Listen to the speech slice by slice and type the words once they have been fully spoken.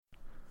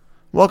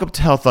Welcome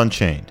to Health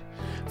Unchained.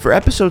 For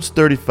episodes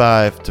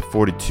 35 to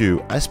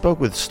 42, I spoke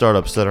with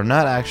startups that are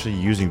not actually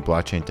using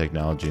blockchain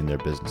technology in their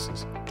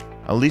businesses,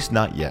 at least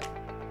not yet.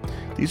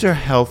 These are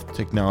health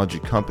technology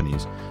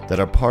companies that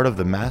are part of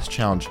the Mass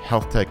Challenge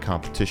Health Tech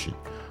competition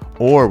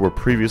or were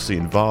previously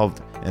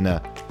involved in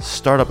a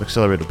Startup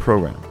Accelerator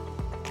program.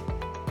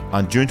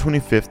 On June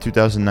 25,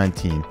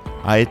 2019,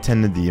 I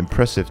attended the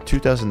impressive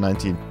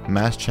 2019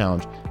 Mass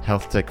Challenge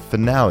Health Tech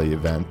Finale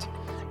event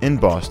in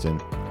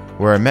Boston,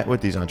 where I met with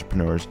these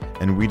entrepreneurs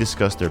and we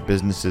discussed their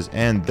businesses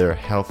and their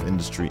health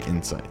industry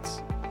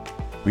insights.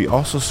 We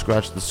also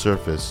scratched the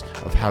surface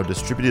of how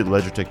distributed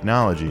ledger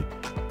technology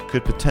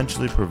could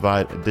potentially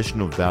provide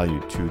additional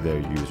value to their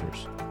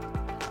users.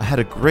 I had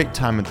a great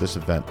time at this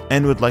event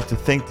and would like to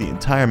thank the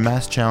entire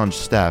Mass Challenge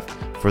staff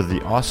for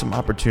the awesome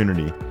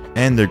opportunity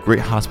and their great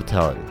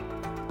hospitality.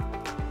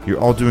 You're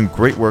all doing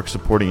great work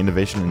supporting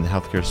innovation in the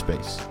healthcare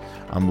space.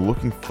 I'm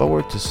looking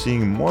forward to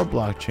seeing more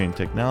blockchain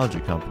technology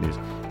companies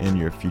in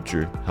your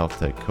future health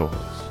tech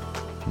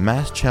cohorts.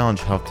 Mass Challenge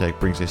Health Tech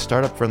brings a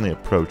startup-friendly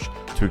approach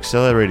to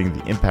accelerating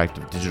the impact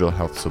of digital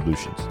health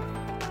solutions.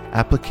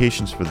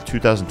 Applications for the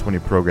 2020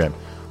 program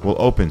will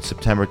open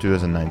September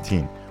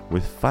 2019,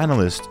 with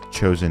finalists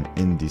chosen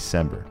in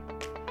December.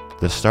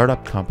 The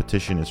startup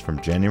competition is from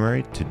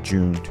January to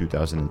June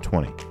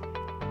 2020.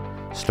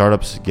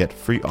 Startups get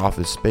free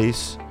office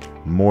space,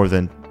 more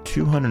than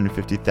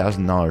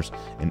 $250,000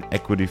 in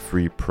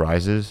equity-free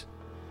prizes,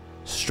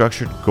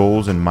 structured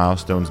goals and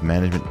milestones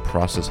management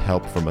process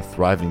help from a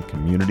thriving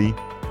community,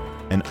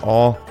 and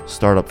all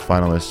startup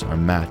finalists are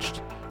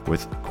matched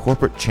with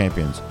corporate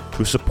champions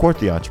who support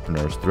the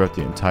entrepreneurs throughout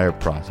the entire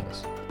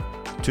process.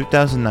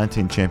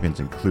 2019 champions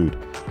include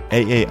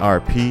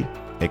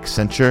AARP,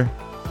 Accenture,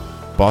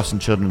 Boston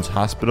Children's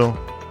Hospital,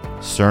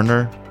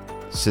 Cerner,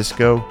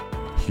 Cisco,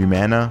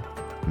 Humana,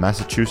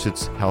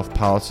 Massachusetts Health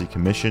Policy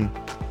Commission,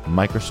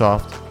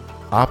 Microsoft,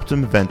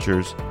 Optum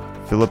Ventures,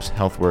 Philips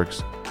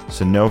HealthWorks,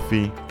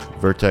 Sanofi,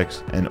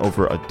 Vertex, and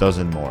over a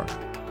dozen more.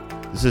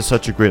 This is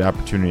such a great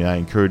opportunity. I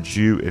encourage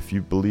you, if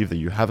you believe that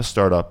you have a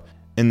startup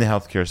in the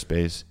healthcare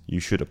space, you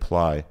should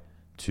apply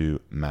to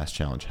Mass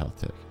Challenge Health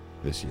Tech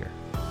this year.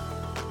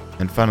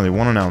 And finally,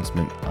 one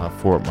announcement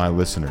for my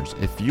listeners.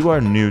 If you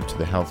are new to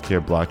the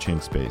healthcare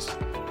blockchain space,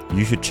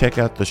 you should check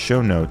out the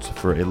show notes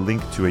for a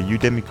link to a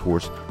Udemy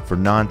course for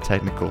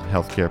non-technical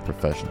healthcare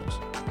professionals.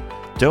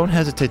 Don't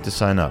hesitate to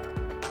sign up.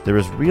 There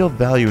is real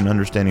value in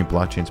understanding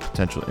blockchain's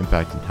potential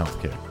impact in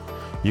healthcare.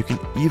 You can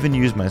even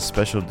use my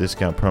special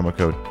discount promo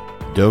code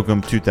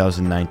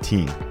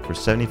DOGUM2019 for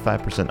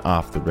 75%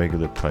 off the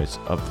regular price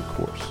of the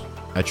course.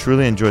 I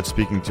truly enjoyed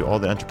speaking to all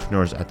the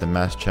entrepreneurs at the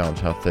Mass Challenge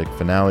Health Tech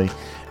Finale,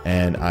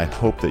 and I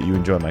hope that you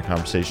enjoy my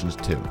conversations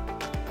too.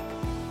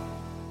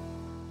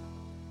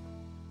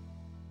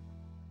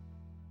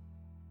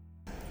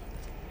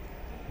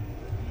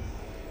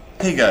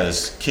 Hey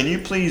guys, can you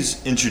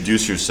please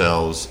introduce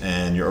yourselves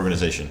and your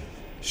organization?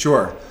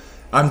 Sure.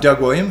 I'm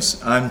Doug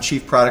Williams. I'm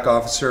Chief Product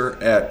Officer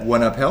at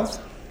OneUp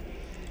Health.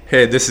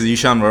 Hey, this is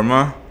Ishan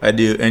Verma. I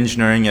do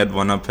engineering at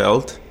OneUp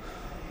Health.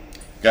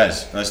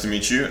 Guys, nice to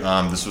meet you.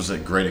 This was a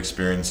great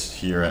experience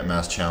here at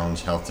Mass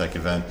Challenge Health Tech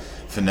event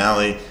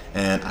Finale,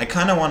 and I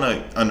kind of want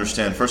to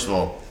understand, first of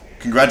all,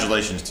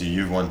 congratulations to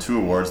you. You've won 2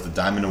 awards, the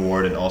Diamond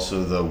Award and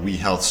also the We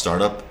Health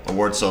Startup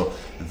Award. So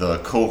the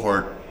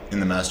cohort in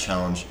the Mass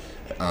Challenge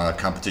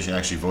competition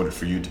actually voted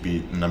for you to be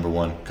the number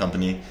 1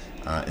 company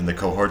in the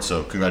cohort,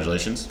 so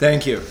congratulations.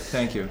 Thank you.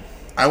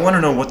 I want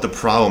to know what the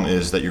problem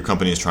is that your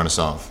company is trying to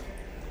solve.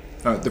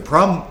 The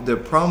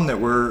problem that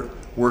we're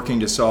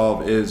working to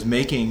solve is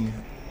making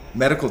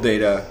medical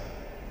data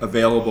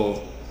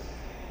available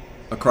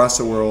across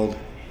the world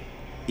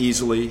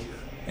easily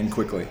and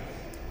quickly.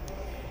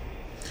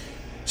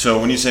 So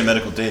when you say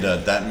medical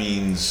data, that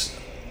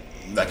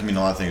can mean a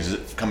lot of things. Is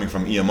it coming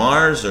from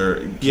EMRs, or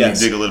can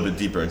Yes. you dig a little bit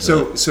deeper into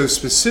that? So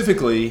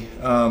specifically,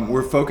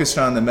 we're focused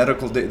on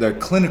the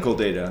clinical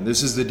data.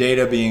 This is the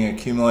data being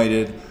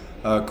accumulated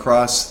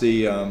across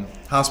the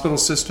hospital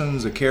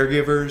systems, the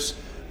caregivers,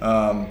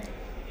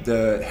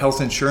 the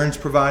health insurance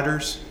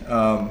providers.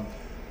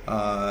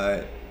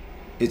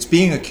 It's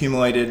being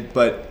accumulated,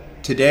 but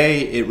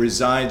today it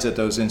resides at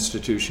those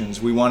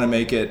institutions. We want to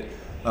make it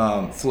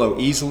flow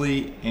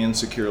easily and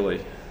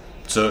securely.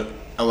 So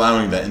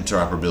allowing that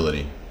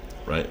interoperability,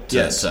 right?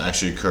 Yes. To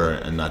actually occur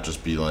and not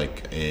just be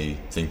like a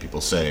thing people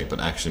say, but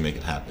actually make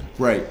it happen.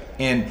 Right.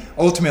 And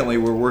ultimately,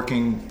 we're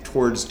working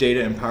towards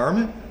data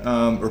empowerment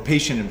or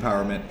patient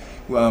empowerment.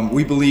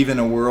 We believe in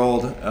a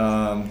world,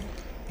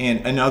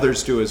 and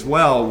others do as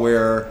well,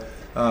 where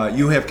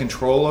you have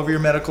control over your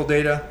medical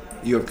data,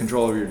 you have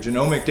control over your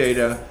genomic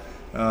data,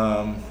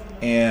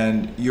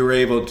 and you're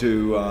able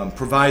to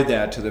provide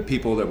that to the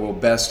people that will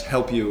best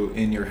help you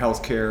in your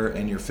healthcare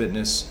and your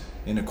fitness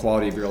and the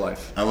quality of your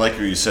life. I like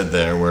what you said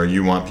there, where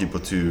you want people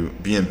to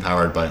be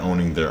empowered by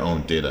owning their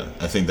own data.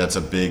 I think that's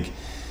a big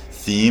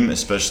theme,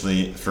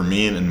 especially for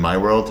me and in my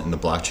world, in the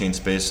blockchain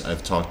space.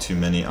 I've talked to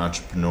many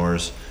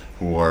entrepreneurs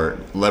who are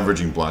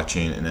leveraging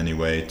blockchain in any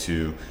way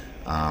to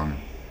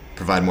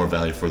provide more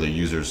value for their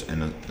users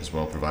and as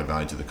well provide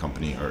value to the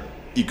company or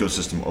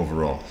ecosystem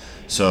overall.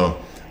 So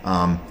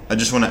I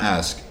just want to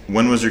ask,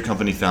 when was your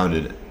company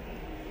founded?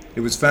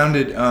 It was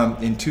founded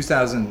in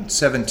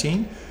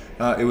 2017.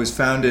 It was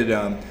founded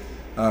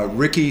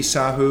Ricky,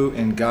 Sahu,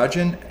 and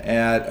Gajan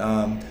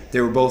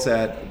they were both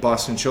at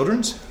Boston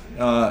Children's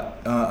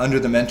under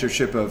the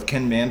mentorship of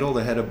Ken Mandel,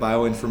 the head of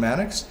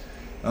bioinformatics.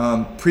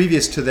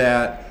 Previous to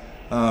that,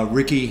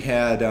 Ricky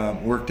had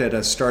worked at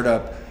a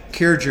startup,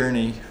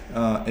 CareJourney.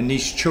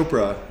 Anish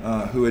Chopra,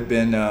 who had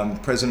been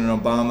President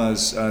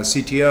Obama's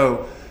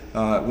CTO,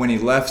 when he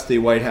left the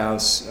White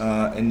House,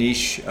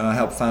 Anish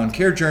helped found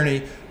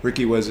CareJourney.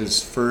 Ricky was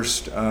his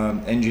first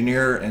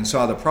engineer and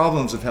saw the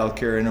problems of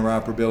healthcare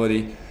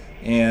interoperability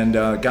and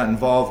got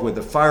involved with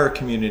the FHIR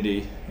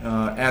community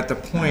at the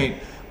point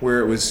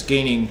where it was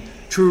gaining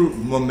true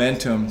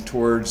momentum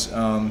towards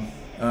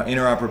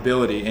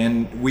interoperability.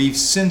 And we've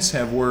since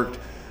have worked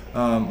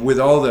with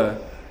all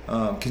the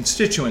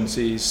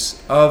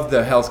constituencies of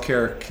the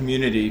healthcare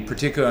community,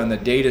 particularly on the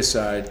data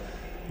side,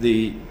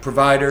 the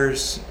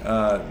providers,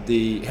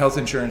 the health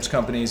insurance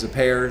companies, the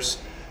payers,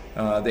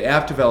 the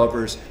app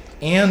developers,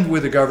 and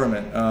with the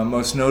government,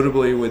 most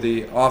notably with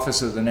the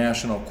Office of the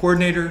National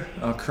Coordinator,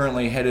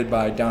 currently headed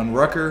by Don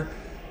Rucker,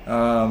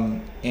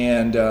 and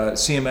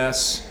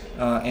CMS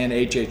and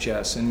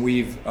HHS. And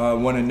we've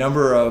won a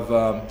number of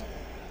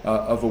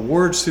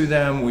awards through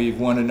them. We've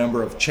won a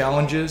number of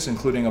challenges,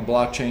 including a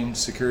blockchain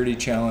security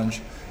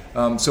challenge.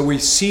 So we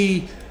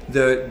see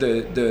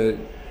the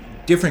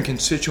different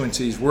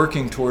constituencies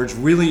working towards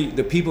really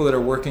the people that are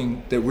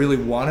working that really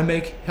want to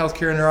make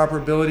healthcare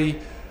interoperability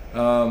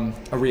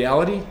a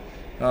reality.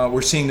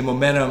 We're seeing the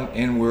momentum,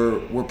 and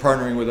we're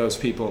partnering with those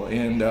people,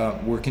 and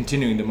we're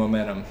continuing the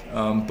momentum,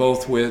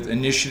 both with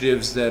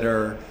initiatives that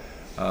are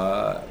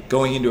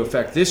going into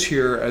effect this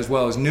year, as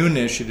well as new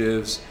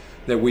initiatives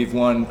that we've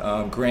won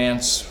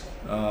grants,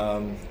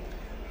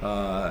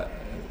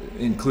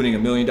 including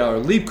 $1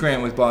 million LEAP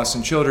grant with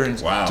Boston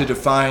Children's. Wow. To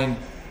define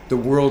the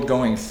world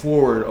going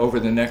forward over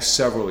the next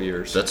several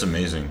years. That's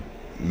amazing.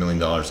 $1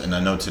 million. And I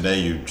know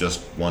today you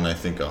just won, I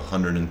think,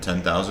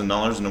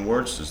 $110,000 in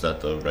awards. Is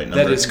that the right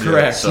number? That is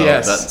correct, so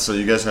yes. So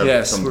you guys have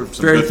we're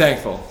very good,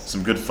 thankful.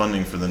 Some good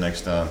funding for the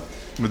next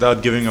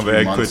Without giving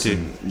away equity.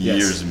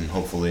 Years, and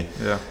hopefully.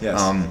 Yeah.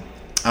 Yes.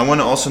 I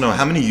want to also know,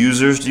 how many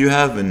users do you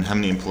have and how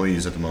many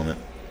employees at the moment?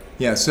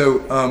 Yeah, so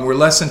we're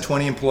less than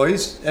 20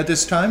 employees at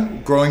this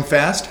time, growing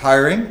fast,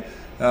 hiring.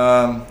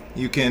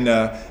 You can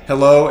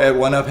hello at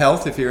OneUp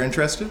Health if you're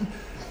interested.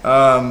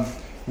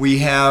 We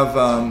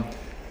have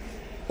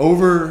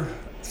over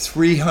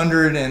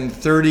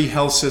 330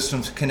 health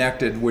systems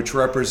connected, which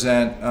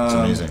represent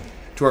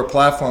to our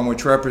platform,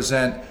 which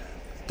represent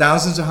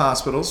thousands of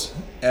hospitals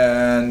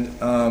and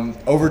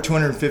over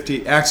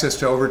 250 access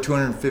to over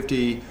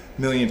 250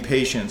 million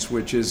patients,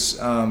 which is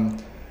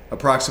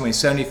approximately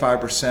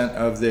 75%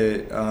 of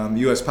the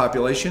U.S.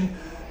 population,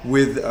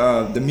 with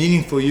the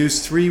Meaningful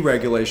Use 3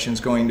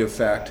 regulations going into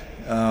effect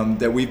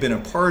that we've been a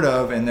part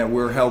of and that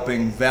we're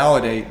helping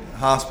validate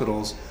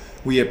hospitals.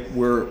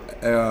 We're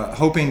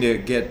hoping to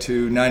get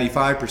to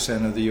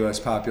 95% of the U.S.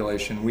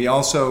 population. We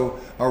also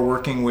are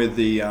working with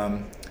the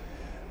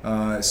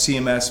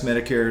CMS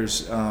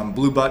Medicare's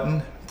Blue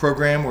Button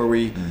program, where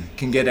we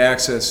can get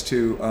access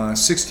to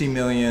 60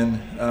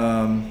 million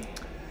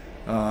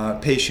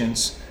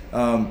patients.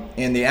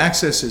 And the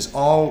access is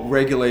all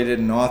regulated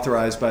and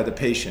authorized by the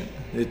patient.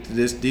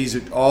 These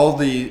are all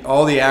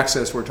the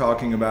access we're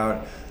talking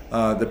about.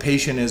 The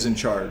patient is in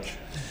charge.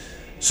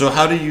 So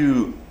how do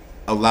you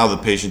allow the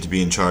patient to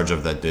be in charge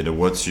of that data?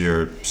 What's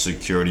your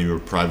security or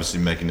privacy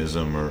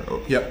mechanism?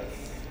 Yep.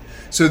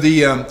 So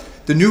the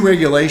new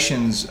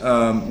regulations,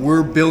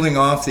 we're building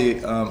off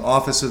the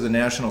Office of the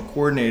National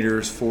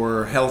Coordinators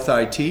for Health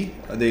IT,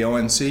 the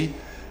ONC.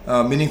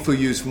 Meaningful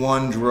Use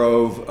 1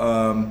 drove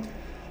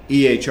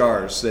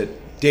EHRs, that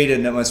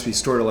data that must be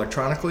stored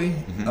electronically.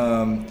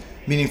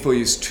 Meaningful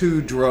Use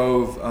 2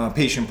 drove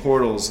patient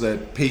portals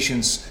that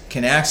patients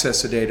can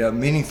access the data.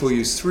 Meaningful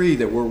Use 3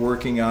 that we're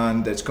working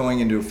on, that's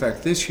going into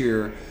effect this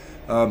year,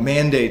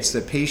 mandates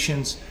that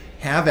patients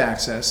have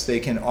access. They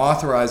can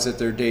authorize that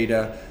their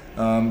data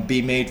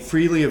be made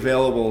freely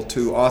available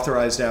to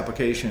authorized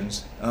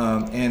applications.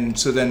 And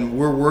so then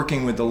we're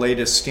working with the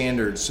latest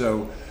standards.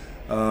 So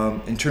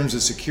in terms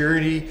of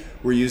security,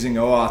 we're using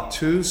OAuth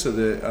 2, so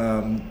the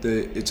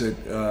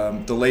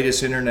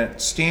latest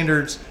internet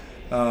standards,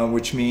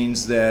 which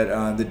means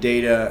that the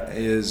data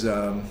is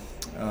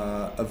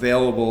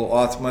available,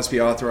 must be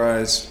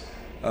authorized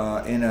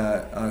in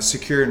a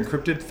secure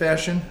encrypted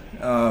fashion.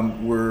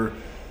 For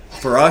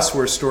us,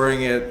 we're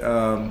storing it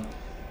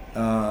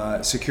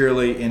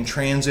securely in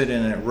transit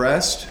and at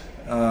rest.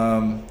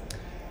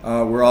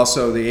 We're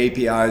also,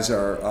 the APIs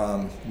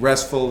are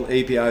RESTful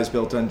APIs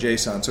built on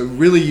JSON. So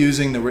really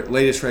using the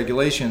latest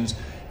regulations,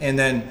 and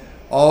then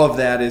all of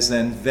that is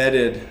then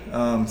vetted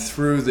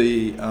through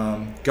the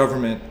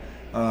government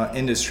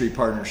industry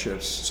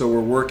partnerships. So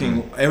we're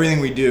working, everything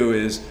we do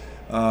is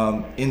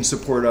in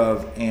support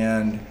of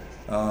and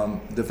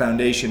the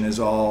foundation is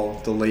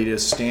all the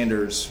latest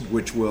standards,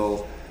 which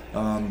will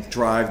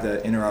drive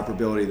the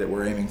interoperability that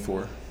we're aiming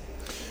for.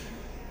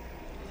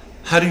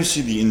 How do you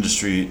see the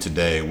industry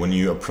today when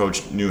you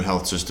approach new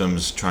health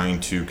systems trying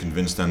to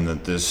convince them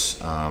that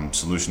this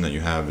solution that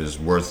you have is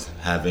worth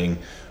having?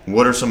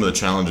 What are some of the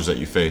challenges that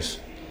you face?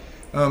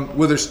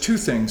 Well, there's two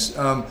things.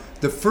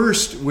 The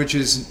first, which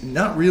is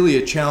not really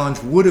a challenge,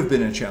 would have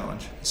been a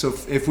challenge. So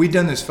if we'd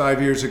done this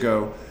 5 years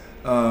ago,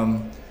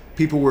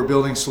 people were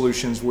building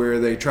solutions where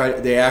they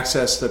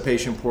accessed the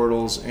patient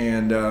portals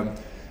and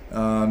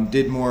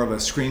did more of a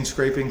screen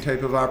scraping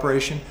type of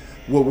operation.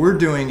 What we're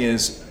doing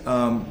is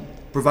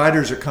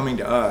providers are coming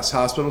to us,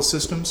 hospital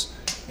systems,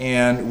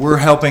 and we're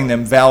helping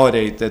them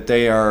validate that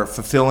they are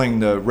fulfilling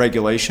the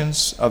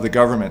regulations of the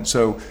government.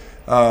 So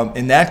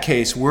in that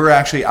case, we're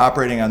actually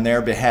operating on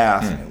their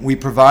behalf. We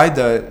provide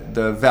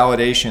the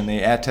validation,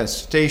 the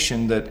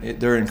attestation that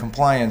they're in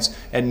compliance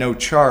at no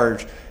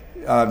charge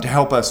to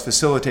help us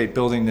facilitate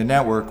building the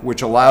network,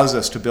 which allows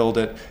us to build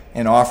it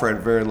and offer it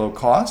at very low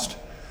cost.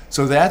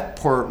 So that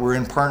part, we're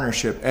in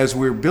partnership. As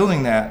we're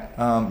building that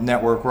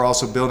network, we're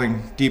also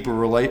building deeper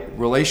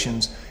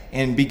relations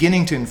and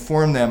beginning to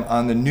inform them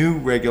on the new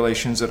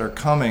regulations that are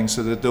coming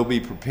so that they'll be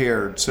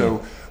prepared.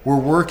 So we're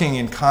working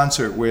in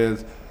concert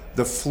with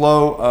the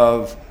flow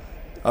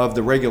of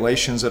the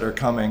regulations that are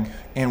coming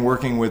and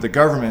working with the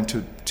government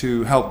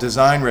to help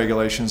design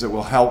regulations that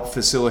will help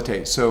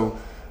facilitate. So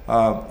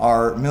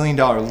our $1 million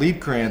LEAP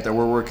grant that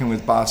we're working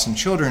with Boston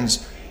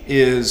Children's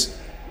is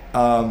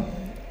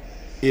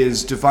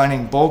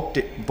defining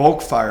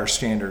bulk fire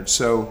standards.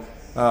 So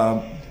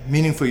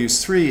Meaningful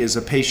Use 3 is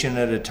a patient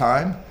at a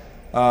time.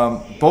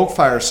 Bulk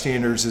fire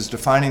standards is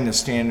defining the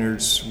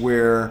standards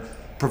where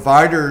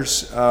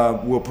providers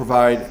will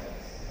provide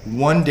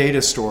one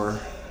data store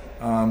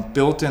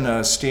built in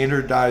a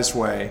standardized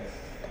way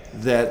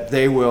that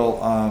they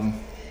will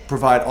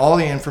provide all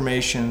the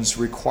informations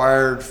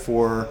required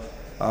for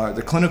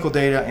the clinical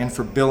data and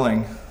for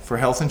billing for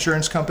health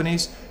insurance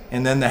companies.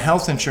 And then the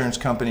health insurance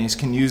companies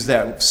can use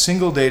that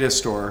single data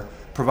store,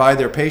 provide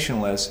their patient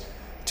list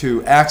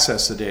to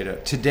access the data.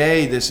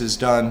 Today, this is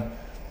done.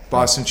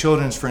 Boston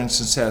Children's, for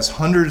instance, has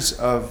hundreds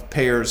of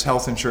payers,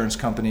 health insurance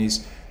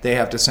companies. They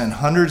have to send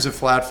hundreds of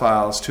flat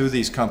files to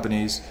these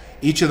companies.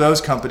 Each of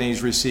those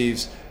companies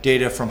receives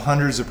data from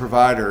hundreds of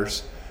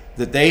providers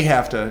that they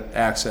have to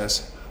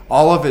access.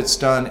 All of it's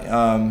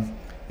done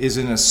is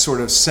in a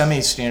sort of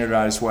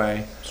semi-standardized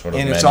way. Sort of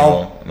and manual, it's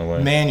all in a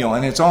way. manual,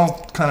 and it's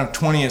all kind of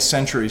 20th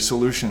century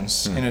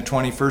solutions in a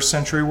 21st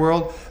century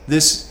world.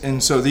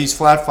 So these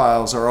flat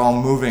files are all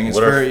moving. It's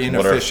very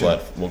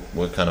inefficient.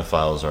 What kind of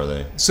files are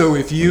they? So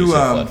if When you, say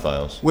flat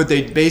files? what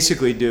they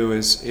basically do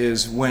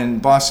is when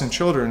Boston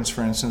Children's,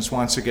 for instance,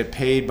 wants to get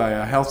paid by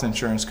a health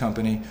insurance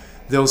company,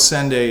 they'll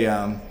send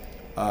a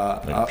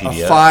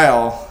PDF?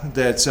 file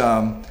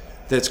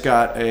that's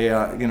got a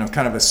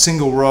kind of a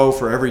single row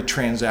for every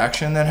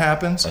transaction that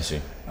happens. I see.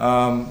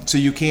 So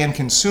you can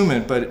consume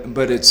it,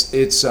 but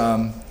it's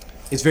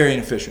very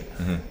inefficient.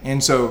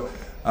 And so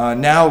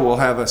now we'll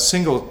have a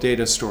single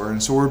data store,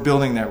 and so we're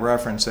building that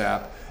reference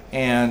app.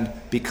 And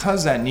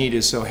because that need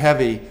is so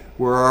heavy,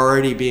 we're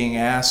already being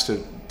asked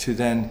to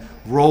then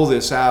roll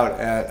this out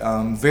at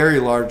very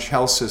large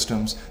health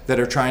systems that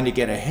are trying to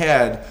get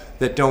ahead,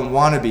 that don't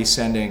want to be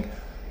sending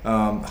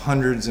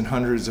hundreds and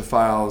hundreds of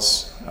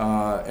files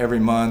every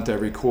month,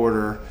 every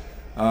quarter.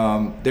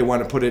 They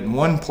want to put it in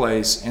one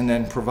place and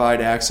then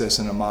provide access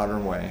in a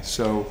modern way.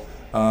 So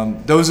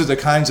those are the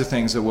kinds of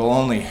things that will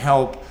only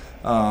help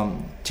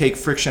take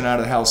friction out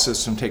of the health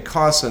system, take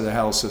costs out of the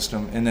health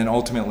system, and then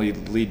ultimately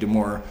lead to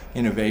more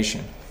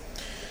innovation.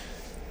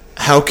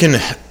 How can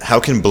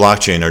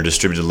blockchain or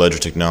distributed ledger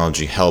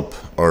technology help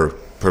or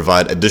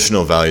provide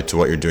additional value to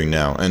what you're doing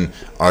now? And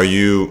are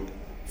you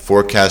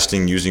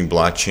forecasting using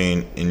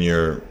blockchain in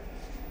your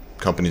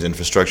company's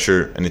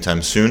infrastructure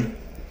anytime soon?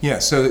 Yeah,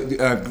 so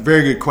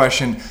very good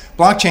question.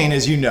 Blockchain,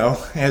 as you know,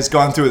 has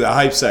gone through the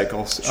hype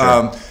cycles.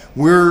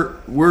 Sure.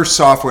 We're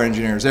software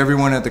engineers.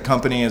 Everyone at the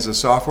company is a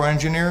software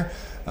engineer.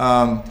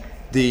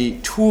 The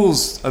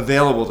tools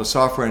available to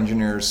software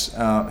engineers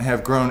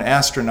have grown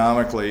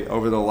astronomically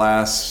over the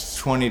last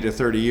 20 to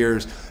 30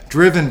 years,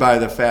 driven by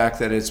the fact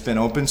that it's been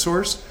open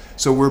source.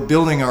 So we're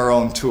building our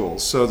own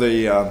tools. So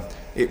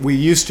we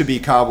used to be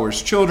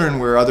cobbler's children,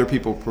 where other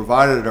people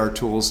provided our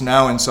tools.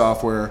 Now in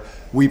software,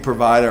 we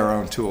provide our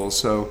own tools.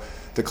 So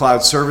the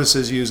cloud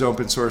services use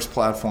open source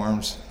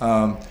platforms.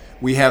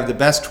 We have the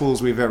best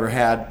tools we've ever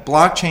had.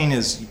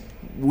 Blockchain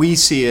we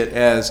see it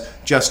as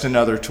just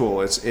another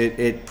tool.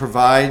 It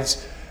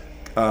provides,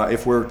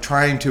 if we're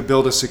trying to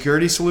build a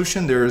security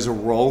solution, there is a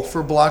role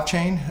for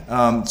blockchain.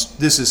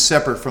 This is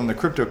separate from the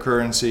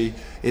cryptocurrency.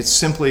 It's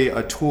simply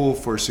a tool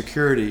for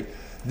security.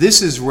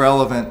 This is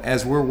relevant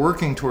as we're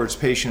working towards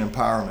patient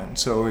empowerment.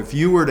 So if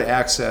you were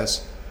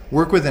to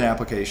work with an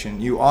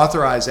application, you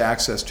authorize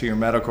access to your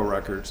medical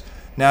records.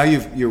 Now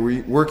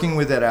you're working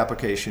with that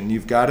application,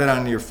 you've got it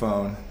on your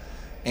phone,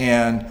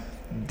 and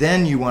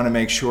then you want to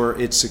make sure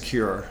it's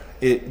secure.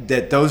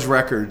 that those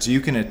records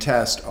you can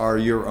attest are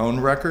your own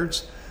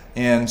records.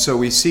 And so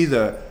we see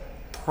the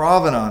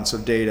provenance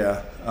of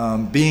data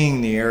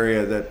being the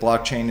area that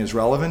blockchain is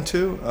relevant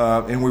to.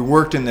 And we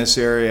worked in this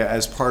area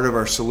as part of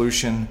our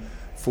solution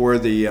for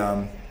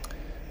the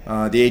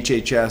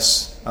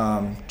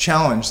HHS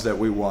challenge that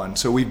we won.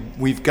 So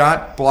we've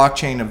got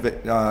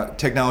blockchain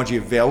technology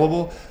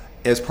available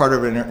as part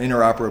of an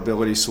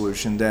interoperability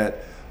solution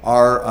that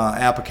our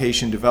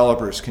application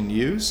developers can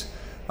use.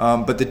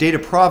 But the data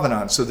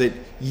provenance, so that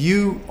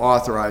you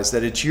authorize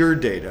that it's your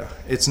data.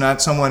 It's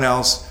not someone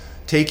else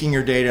taking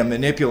your data,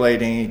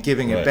 manipulating it,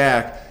 giving it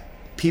back.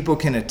 People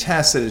can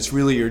attest that it's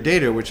really your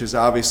data, which is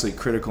obviously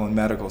critical in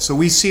medical. So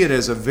we see it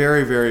as a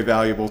very, very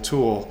valuable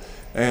tool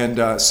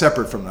and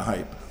separate from the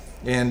hype.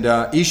 And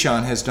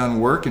Ishan has done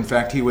work. In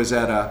fact, he was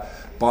at a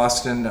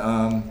Boston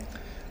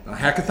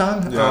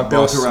hackathon built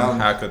Boston around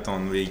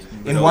Hackathon Week.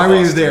 And why were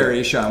you there,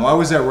 Ishan? Why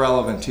was that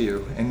relevant to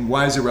you? And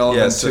why is it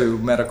relevant to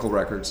medical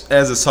records?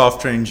 As a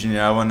software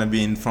engineer, I want to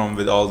be informed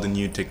with all the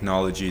new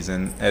technologies.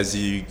 And as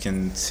you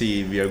can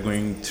see, we've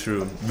been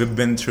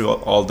through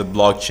all the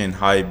blockchain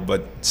hype,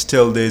 but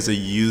still there's a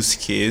use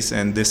case.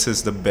 And this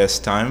is the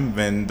best time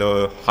when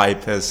the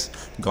hype has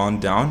gone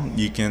down.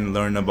 You can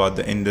learn about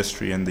the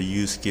industry and the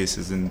use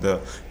cases in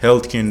the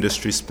healthcare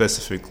industry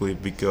specifically,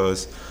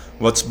 because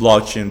what's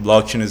blockchain?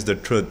 Blockchain is the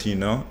truth,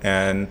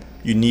 and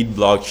you need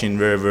blockchain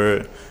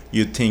wherever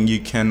you think you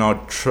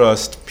cannot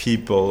trust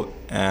people,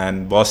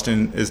 and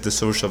Boston is the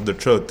source of the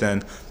truth.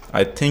 And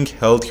I think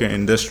healthcare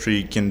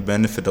industry can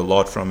benefit a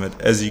lot from it.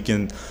 As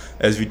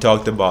we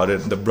talked about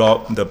it,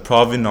 the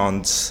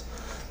provenance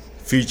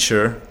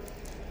feature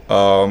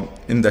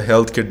in the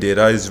healthcare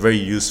data is very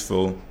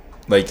useful,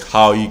 like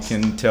how you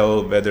can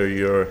tell whether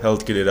your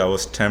healthcare data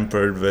was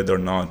tampered with or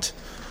not.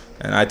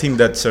 And I think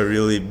that's a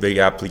really big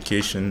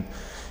application.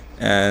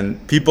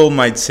 And people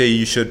might say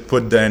you should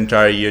put the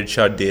entire year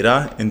chart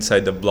data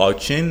inside the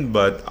blockchain,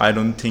 but I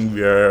don't think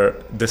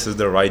this is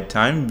the right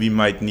time. We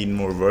might need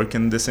more work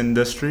in this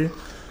industry.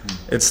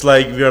 It's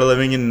like we are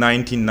living in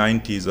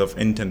 1990s of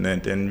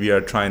internet, and we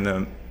are trying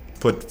to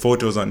put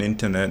photos on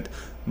internet,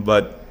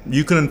 but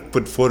you couldn't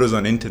put photos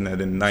on internet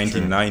in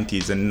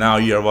 1990s, and now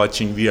you are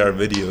watching VR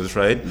videos,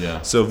 right?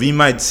 Yeah. So we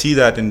might see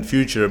that in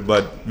future,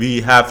 but we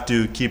have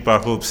to keep our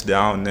hopes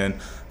down. And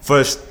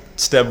first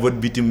step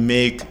would be to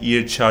make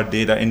EHR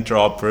data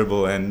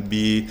interoperable and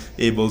be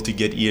able to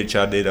get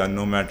EHR data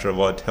no matter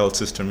what health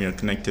system you're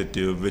connected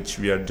to, which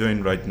we are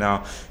doing right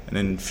now. And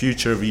in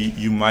future,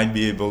 you might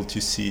be able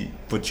to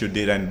put your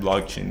data in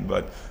blockchain,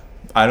 but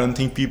I don't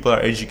think people are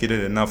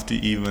educated enough to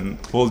even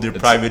hold their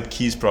private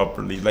keys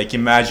properly. Like,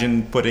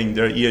 imagine putting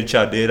their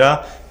EHR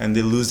data and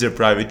they lose their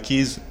private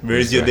keys.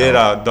 Where's your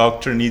data?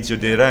 Doctor needs your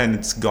data and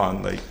it's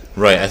gone.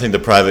 Right. I think the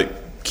private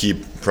key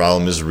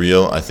problem is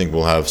real. I think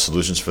we'll have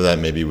solutions for that,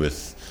 maybe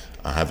with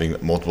having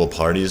multiple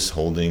parties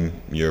holding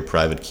your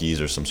private keys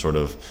or some sort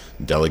of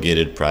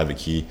delegated private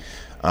key.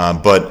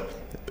 But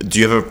do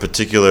you have a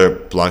particular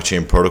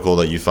blockchain protocol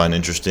that you find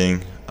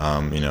interesting?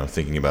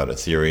 Thinking about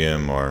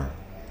Ethereum or...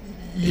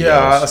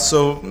 Yeah,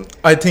 so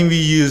I think we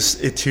use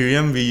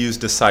Ethereum. We use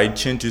the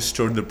sidechain to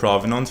store the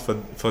provenance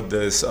for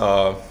this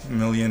 $1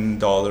 million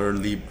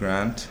LEAP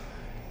grant.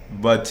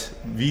 But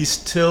we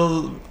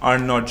still are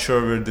not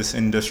sure where this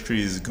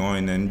industry is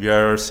going, and we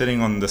are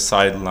sitting on the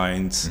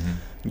sidelines,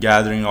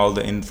 gathering all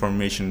the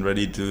information,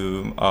 ready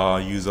to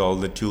use all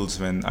the tools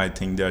when I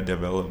think they're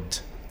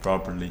developed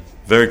properly.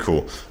 Very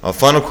cool.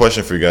 Final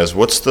question for you guys.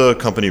 What's the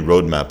company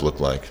roadmap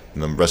look like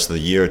in the rest of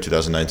the year,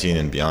 2019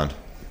 and beyond?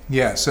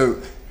 Yeah, so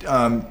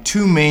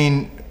two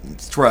main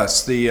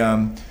thrusts.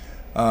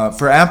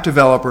 For app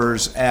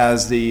developers,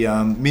 as the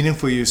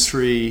Meaningful Use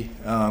 3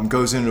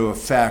 goes into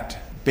effect,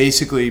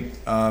 basically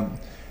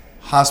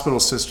hospital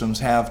systems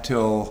have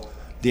till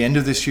the end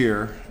of this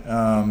year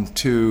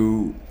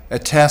to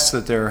attest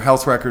that their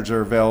health records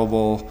are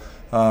available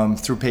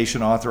through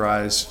patient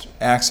authorized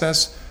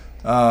access,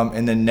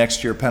 and then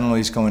next year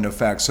penalties go into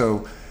effect.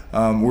 So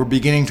we're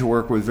beginning to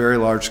work with very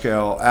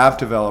large-scale app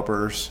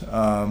developers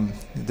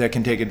that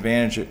can take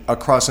advantage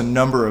across a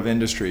number of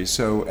industries.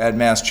 So at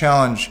Mass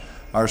Challenge,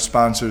 our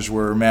sponsors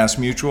were Mass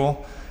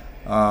Mutual,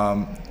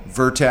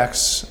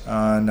 Vertex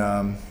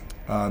on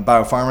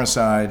biopharma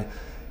side,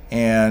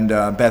 and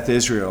Beth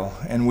Israel.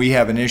 And we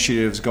have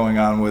initiatives going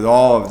on with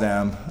all of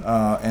them,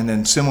 and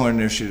then similar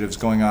initiatives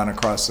going on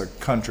across the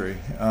country.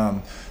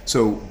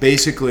 So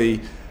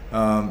basically,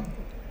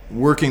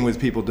 working with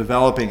people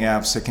developing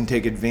apps that can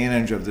take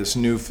advantage of this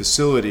new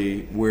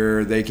facility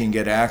where they can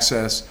get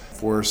access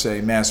for, say,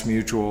 Mass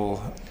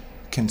Mutual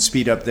can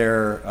speed up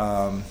their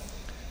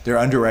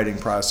underwriting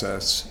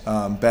process.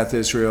 Beth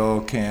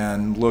Israel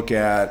can look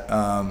at,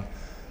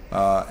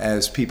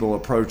 as people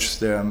approach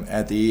them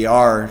at the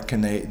ER,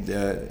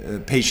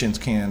 patients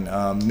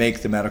can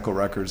make the medical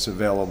records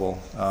available.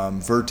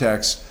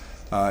 Vertex,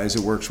 as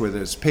it works with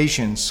its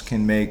patients,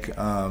 can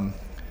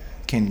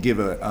give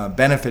a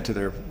benefit to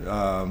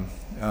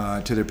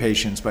their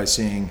patients by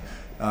seeing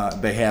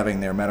by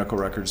having their medical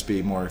records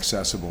be more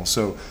accessible.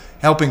 So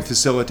helping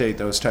facilitate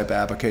those type of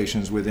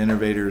applications with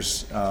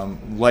innovators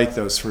like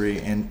those three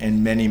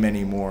and many,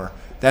 many more.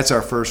 That's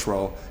our first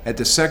role. At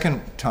the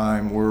second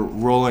time, we're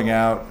rolling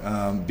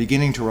out,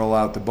 beginning to roll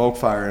out the bulk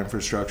fire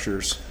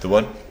infrastructures. The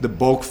what? The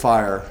bulk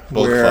fire.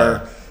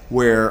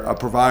 Where a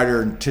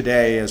provider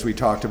today, as we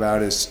talked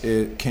about,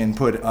 it can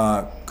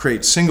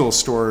create single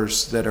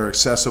stores that are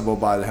accessible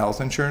by the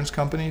health insurance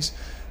companies.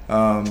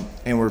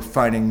 And we're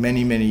finding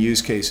many, many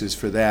use cases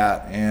for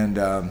that.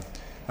 And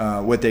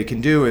what they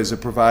can do is a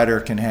provider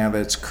can have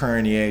its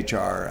current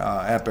EHR,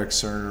 Epic,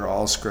 Cerner,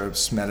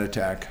 Allscripts,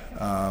 Meditech,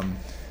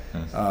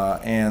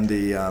 and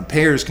the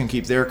payers can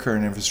keep their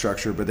current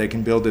infrastructure, but they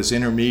can build this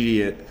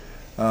intermediate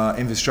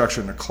infrastructure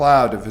in the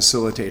cloud to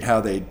facilitate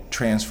how they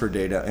transfer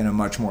data in a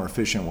much more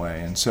efficient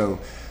way. And so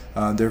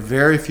there are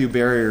very few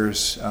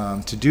barriers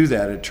to do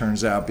that, it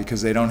turns out,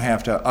 because they don't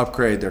have to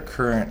upgrade their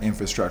current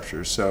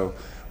infrastructure. So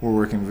we're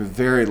working with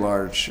very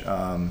large,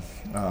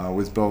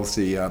 with both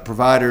the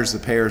providers, the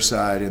payer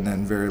side, and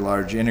then very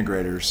large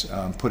integrators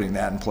putting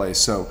that in place.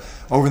 So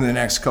over the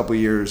next couple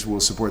of years,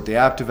 we'll support the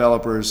app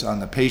developers on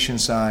the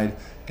patient side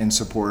and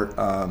support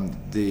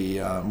the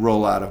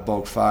rollout of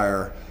bulk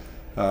fire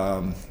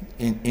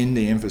in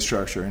the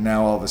infrastructure. And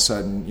now all of a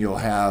sudden you'll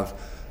have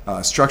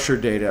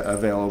structured data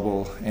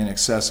available and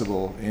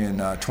accessible in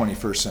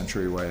 21st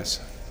century ways.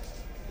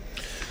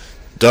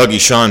 Doug,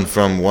 Ishan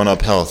from One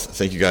Up Health,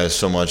 thank you guys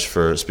so much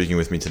for speaking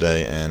with me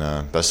today,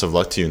 and best of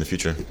luck to you in the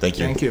future. Thank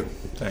you. Thank you.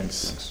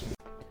 Thanks.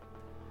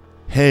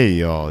 Hey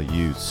y'all,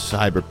 you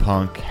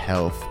cyberpunk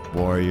health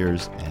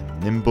warriors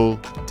and nimble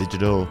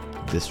digital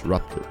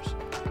disruptors.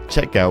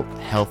 Check out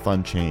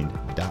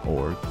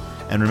healthunchained.org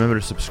and remember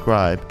to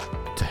subscribe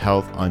to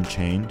Health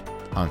Unchained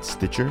on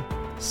Stitcher,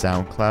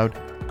 SoundCloud,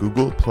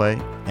 Google Play,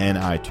 and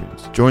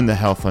iTunes. Join the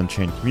Health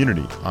Unchained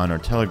community on our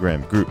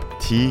Telegram group,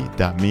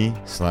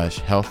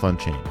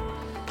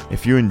 t.me/healthunchained.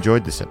 If you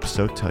enjoyed this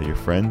episode, tell your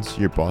friends,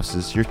 your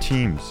bosses, your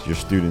teams, your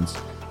students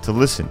to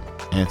listen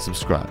and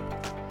subscribe.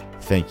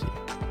 Thank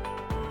you.